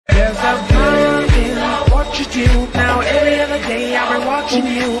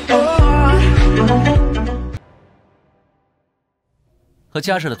和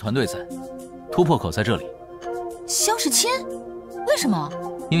嘉世的团队赛，突破口在这里。肖时钦，为什么？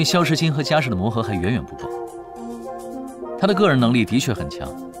因为肖时钦和嘉世的磨合还远远不够。他的个人能力的确很强，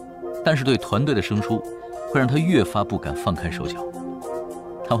但是对团队的生疏，会让他越发不敢放开手脚。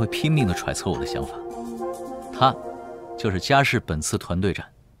他会拼命地揣测我的想法。他，就是嘉世本次团队战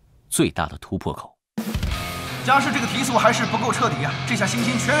最大的突破口。嘉世这个提速还是不够彻底啊！这下星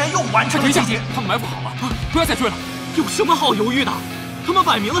星全员又完成了集结。他们埋伏好了，不要再追了。有什么好犹豫的？他们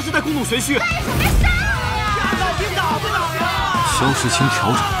摆明了是在故弄玄虚。肖时钦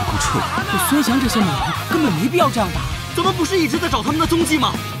调整不够彻底，这孙翔这些猛人根本没必要这样打。咱们不是一直在找他们的踪迹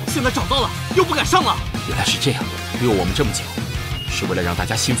吗？现在找到了，又不敢上了。原来是这样，约我们这么久，是为了让大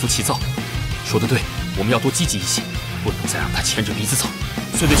家心浮气躁。说得对，我们要多积极一些，不能再让他牵着鼻子走。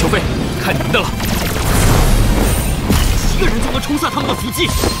孙队、邱飞，看你们的了。一个人就能冲散他们的伏击，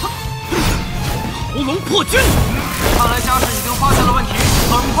屠龙破军。看来嘉世已经发现了问题，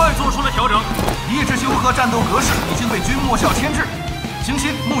很快做出了调整。一之修和战斗格式已经被军末校牵制，星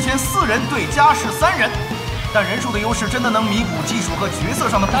星目前4人对嘉世3人，但人数的优势真的能弥补技术和角色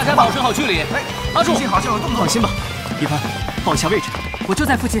上的不足吗？大家保持好距离。哎，阿柱，星星好像有动作。放心吧，一帆，报一下位置，我就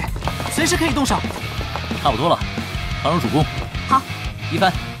在附近，随时可以动手。差不多了，旁人主攻。好，一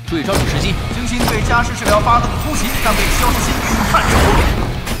帆，注意抓准时机。星星对嘉世治疗发动突袭，但被肖时钦看守后面。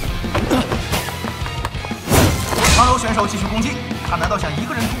上楼选手继续攻击，他难道想一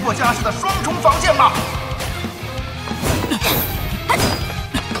个人突破嘉世的双重防线吗？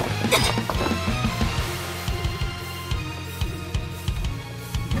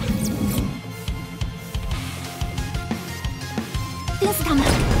盯死他们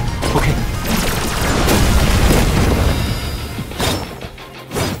OK。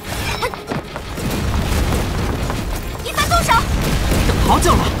一帆动手。等好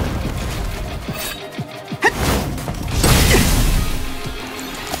久了。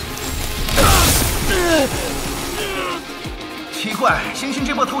奇怪，星星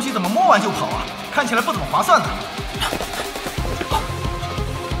这波偷袭怎么摸完就跑啊？看起来不怎么划算呢。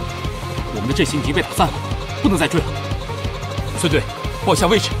我们的阵型已经被打散了，不能再追了。孙队，报一下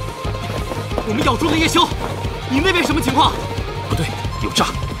位置。我们咬住了叶修，你那边什么情况？不对，有诈。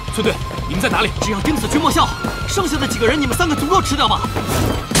孙队，你们在哪里？只要盯死军末校，剩下的几个人你们3个足够吃掉吗？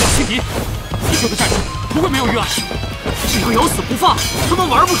要轻敌，叶修的战术不会没有预案。只要咬死不放，他们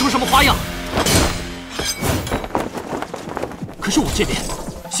玩不出什么花样。可是我这边，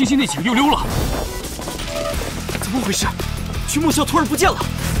星星那几个又溜了，怎么回事？军末校突然不见了，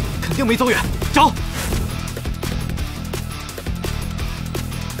肯定没走远，找。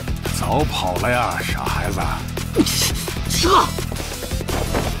早跑了呀，傻孩子！撤！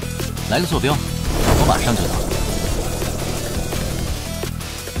来个坐标，我马上就到。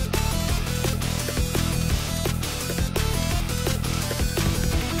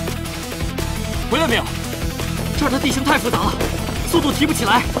回来没有？这儿的地形太复杂了，速度提不起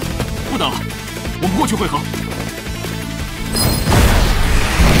来。不等了，我们过去汇合。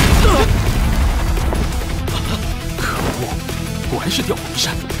可恶，果然是调虎离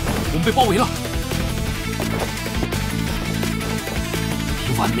山，我们被包围了，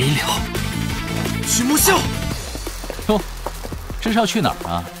没完没了。军末校，哟，这是要去哪儿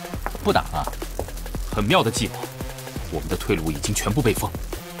啊？不打了？很妙的计谋，我们的退路已经全部被封，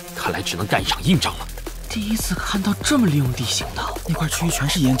看来只能干一场硬仗了。第一次看到这么利用地形的，那块区域全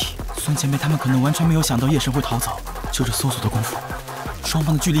是掩体。孙前辈他们可能完全没有想到夜神会逃走，就这搜索的功夫，双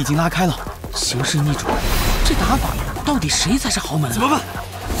方的距离已经拉开了，形势逆转。这打法到底谁才是豪门啊？怎么办？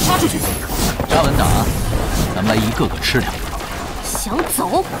杀出去！扎稳打，咱们来一个个吃掉。想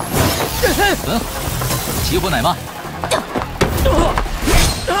走？急火奶妈。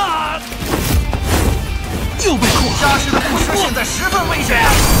又被扣了。嘉世的布施现在十分危险，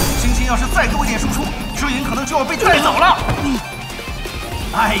星星要是再多一点输出，之影可能就要被带走了。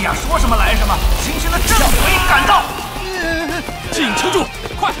哎呀，说什么来什么，星星的正腿赶到，之影撑住，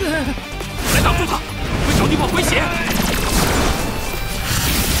快，我来挡住他，我找地方回血。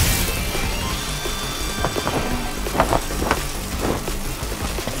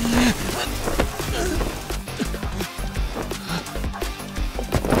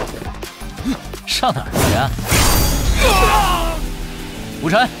上哪儿去啊？武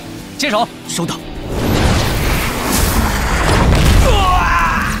晨，接手，收到。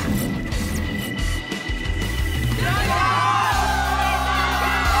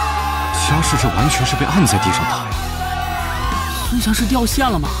嘉世这完全是被按在地上打呀！孙翔是掉线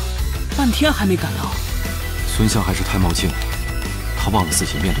了吗？半天还没赶到。孙翔还是太冒进了，他忘了自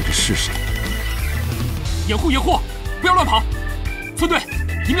己面对的是谁。掩护，不要乱跑！分队，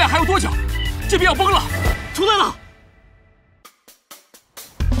你们俩还有多久？这边要崩了！出来了！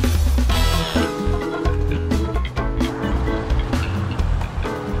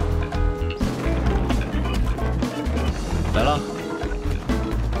来了。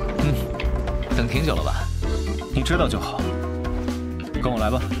等挺久了吧？你知道就好。跟我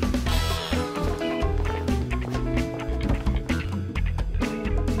来吧。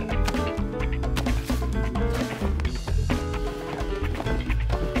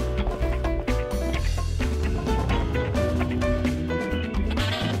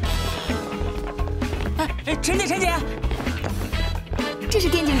陈姐，这是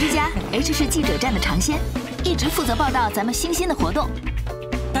电竞之家 H 市记者站的常先，一直负责报道咱们新鲜的活动。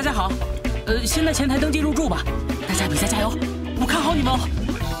大家好，先在前台登记入驻吧。大家比赛加油，我看好你们哦。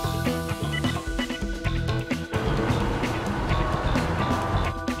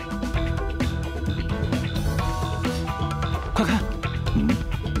快看，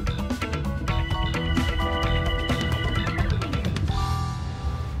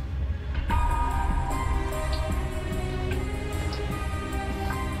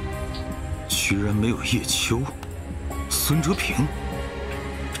居然没有叶秋、孙哲平，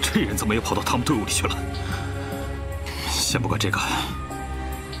这人怎么也跑到他们队伍里去了？先不管这个，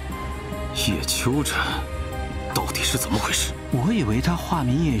叶秋这到底是怎么回事？我以为他化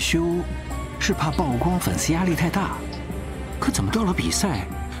名叶修是怕曝光粉丝压力太大，可怎么到了比赛，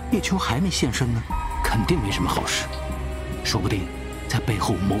叶秋还没现身呢？肯定没什么好事，说不定在背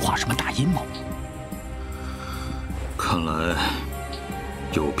后谋划什么大阴谋。看来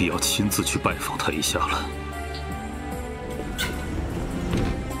有必要亲自去拜访他一下了。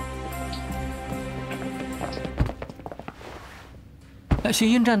谐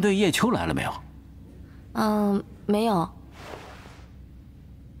音战队叶秋来了没有？没有。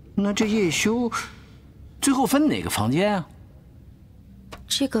那这叶修最后分哪个房间啊？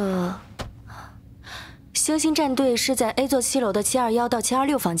这个星星战队是在 A 座7楼的721到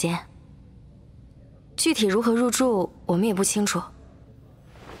726房间，具体如何入住我们也不清楚。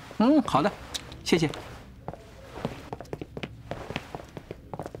好的，谢谢。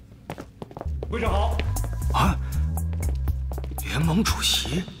会长好。啊！联盟主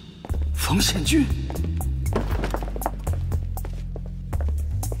席冯宪俊。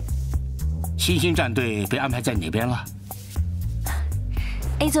新兴战队被安排在哪边了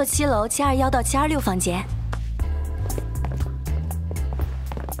 ？A 座7楼721到726房间。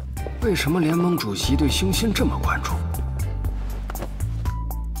为什么联盟主席对星星这么关注？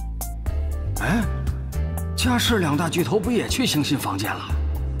哎，嘉世两大巨头不也去星星房间了？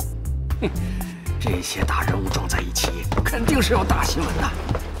哼，这些大人物撞在一起，肯定是要大新闻的。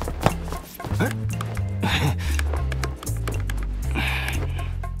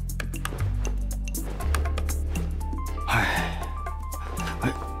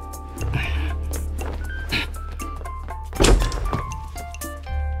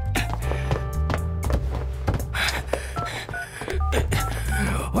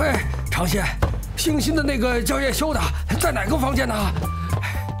喂，长线，星星的那个叫叶修的在哪个房间呢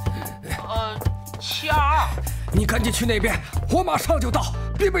？722。你赶紧去那边，我马上就到，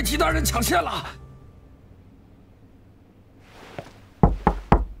别被其他人抢先了。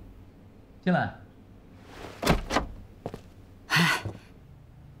进来。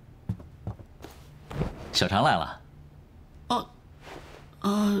小常来了。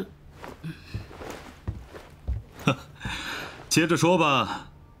接着说吧，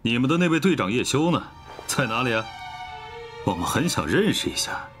你们的那位队长叶修呢？在哪里啊？我们很想认识一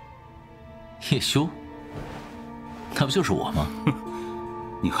下。叶修？那不就是我吗？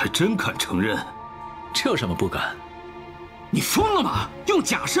你还真敢承认？这有什么不敢？你疯了吗？用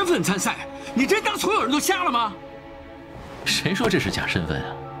假身份参赛，你真当所有人都瞎了吗？谁说这是假身份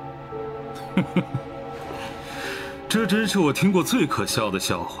啊？这真是我听过最可笑的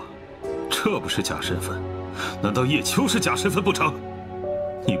笑话。这不是假身份，难道叶秋是假身份不成？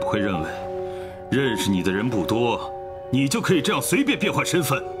你不会认为认识你的人不多，你就可以这样随便变换身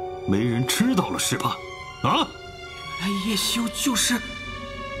份，没人知道了是吧？啊！原来叶修就是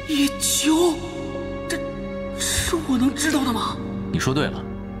叶秋，这是我能知道的吗？你说对了，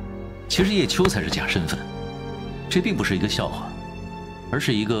其实叶秋才是假身份，这并不是一个笑话，而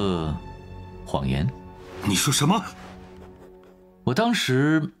是一个谎言。你说什么？我当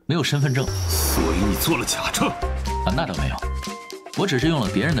时没有身份证，所以你做了假证？啊，那倒没有，我只是用了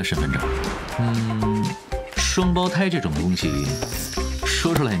别人的身份证。双胞胎这种东西，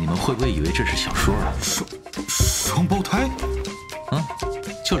说出来你们会不会以为这是小说啊？双胞胎？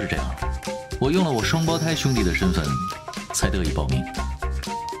就是这样。我用了我双胞胎兄弟的身份，才得以报名，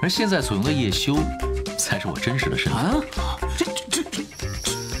而现在所用的叶修，才是我真实的身份。啊，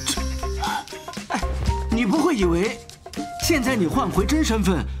哎，你不会以为现在你换回真身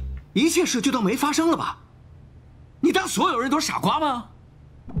份，一切事就都没发生了吧？你当所有人都是傻瓜吗？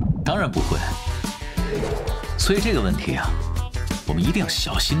当然不会。所以这个问题啊，我们一定要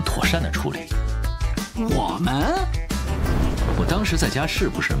小心妥善的处理。我们？我当时在嘉世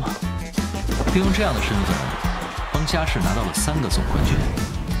不是吗？并用这样的身份帮嘉世拿到了3个总冠军。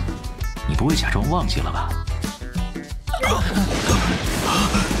你不会假装忘记了吧？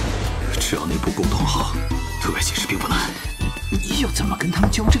只要内部沟通好，对外解释并不难。你又怎么跟他们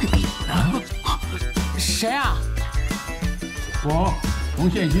交这个底呢？谁啊？我冯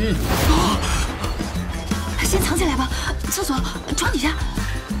宪勋。先藏起来吧，厕所、床底下。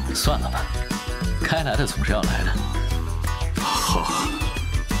算了吧，该来的总是要来的。好，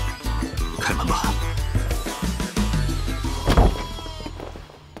开门吧。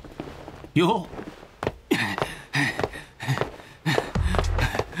哟，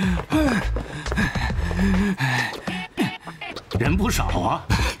人不少啊，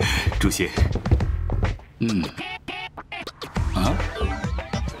主席。啊，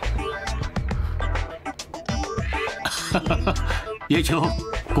叶秋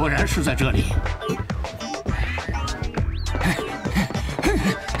果然是在这里。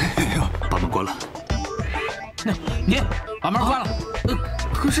把门关了。你把门关了。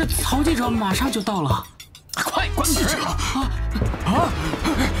可是曹记者马上就到了，快关门！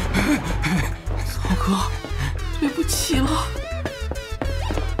曹哥，对不起了。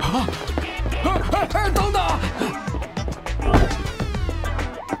等等！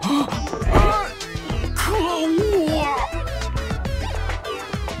可恶啊！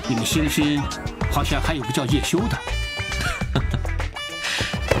你们星星好像还有个叫叶修的。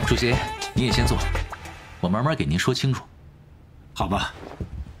主席，你也先坐，我慢慢给您说清楚。好吧。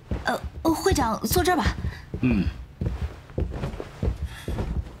会长坐这儿吧。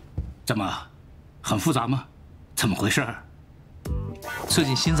怎么，很复杂吗？怎么回事？最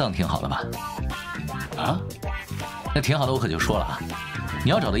近心脏挺好的吧？啊？那挺好的，我可就说了啊，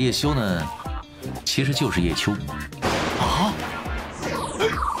你要找的叶修呢，其实就是叶秋。啊？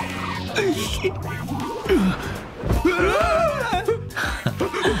哎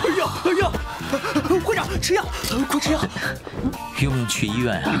呀！会长，吃药，快吃药！用不用去医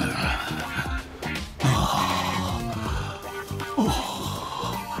院啊？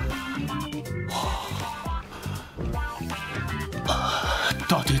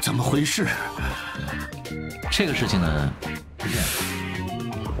到底怎么回事？这个事情呢，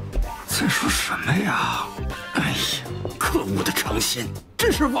在说什么呀？哎呀，可恶的长心，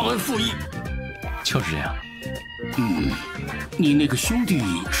真是忘恩负义。就是这样。你那个兄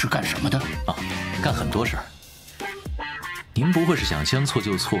弟是干什么的？啊，干很多事儿。您不会是想将错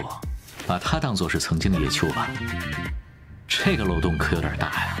就错，把他当作是曾经的叶秋吧？这个漏洞可有点大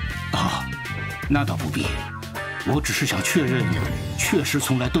呀。啊，那倒不必。我只是想确认，确实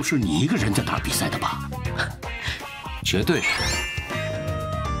从来都是你一个人在打比赛的吧？绝对是。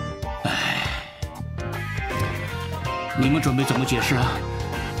哎，你们准备怎么解释啊？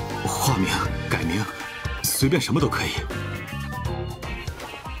化名、改名，随便什么都可以。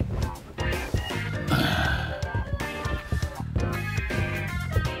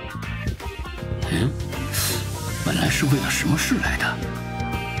本来是为了什么事来的？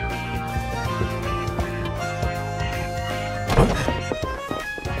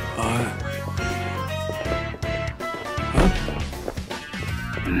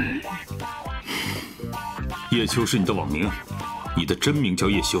叶秋是你的网名，你的真名叫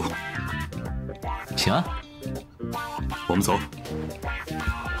叶修。行啊，我们走。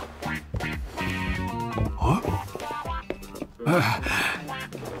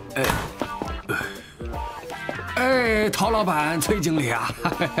陶老板、崔经理啊！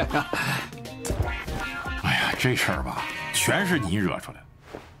哎呀，这事儿吧，全是你惹出来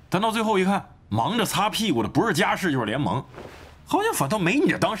的。但到最后一看，忙着擦屁股的不是嘉世就是联盟，好像反倒没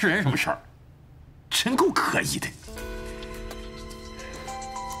你这当事人什么事儿，真够可疑的。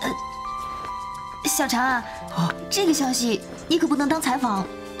小常啊，这个消息你可不能当采访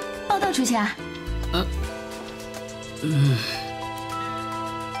报道出去啊。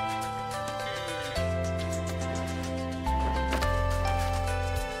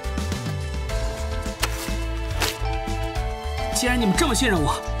既然你们这么信任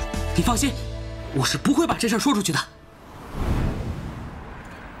我，你放心，我是不会把这事儿说出去的。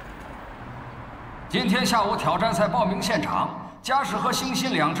今天下午挑战赛报名现场，嘉世和星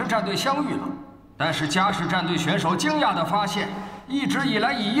星2支战队相遇了。但是嘉世战队选手惊讶地发现，一直以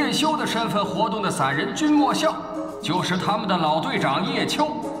来以叶修的身份活动的散人君莫笑，就是他们的老队长叶秋。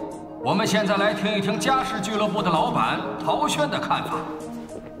我们现在来听一听嘉世俱乐部的老板陶轩的看法。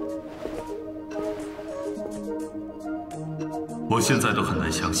我现在都很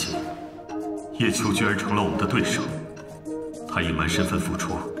难相信，叶秋居然成了我们的对手。他隐瞒身份复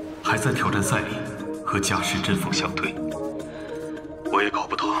出，还在挑战赛里和嘉世针锋相对。我也搞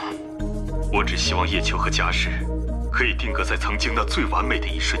不懂，我只希望叶秋和嘉世可以定格在曾经那最完美的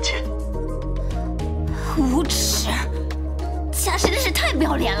一瞬间。无耻！嘉世真是太不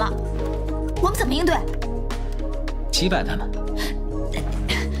要脸了。我们怎么应对？击败他们。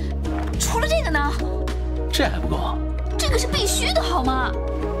除了这个呢？这还不够。这个是必须的，好吗？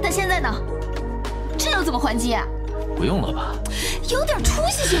但现在呢？这要怎么还击啊？不用了吧？有点出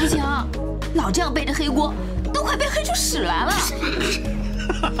息行不行？老这样背着黑锅，都快被黑出屎来了。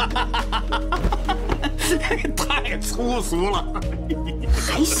太粗俗了，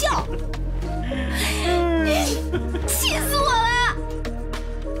还笑？气死我了！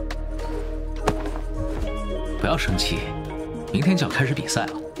不要生气，明天就要开始比赛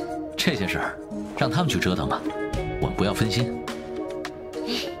了，这件事儿让他们去折腾吧，我们不要分心。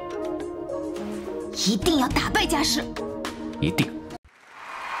一定要打败嘉世，一定。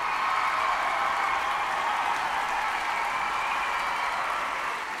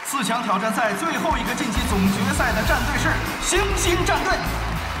4强挑战赛最后一个晋级总决赛的战队是星星战队，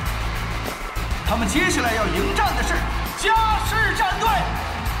他们接下来要迎战的是嘉世战队。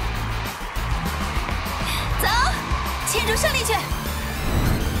走，庆祝胜利去！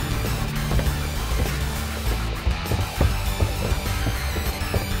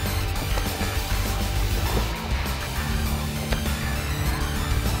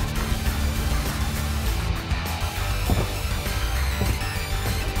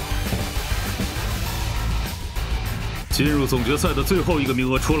进入总决赛的最后一个名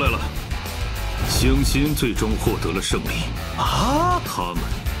额出来了，星星最终获得了胜利啊！他们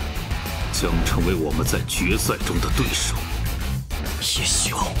将成为我们在决赛中的对手。叶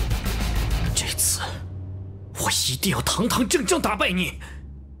修，这次我一定要堂堂正正打败你。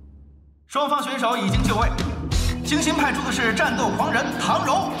双方选手已经就位，星星派出的是战斗狂人唐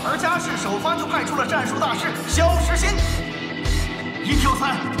柔，而嘉世首发就派出了战术大师肖时钦。1挑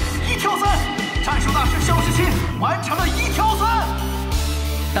3，1挑3。战术大师肖时钦完成了1挑3。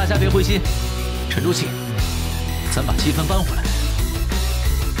大家别灰心，沉住气，咱把积分扳回来。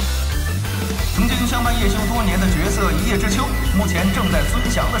曾经相伴叶修多年的角色一叶知秋，目前正在孙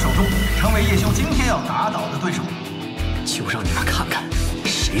翔的手中，成为叶修今天要打倒的对手。就让你们看看，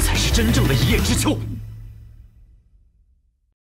谁才是真正的一叶知秋。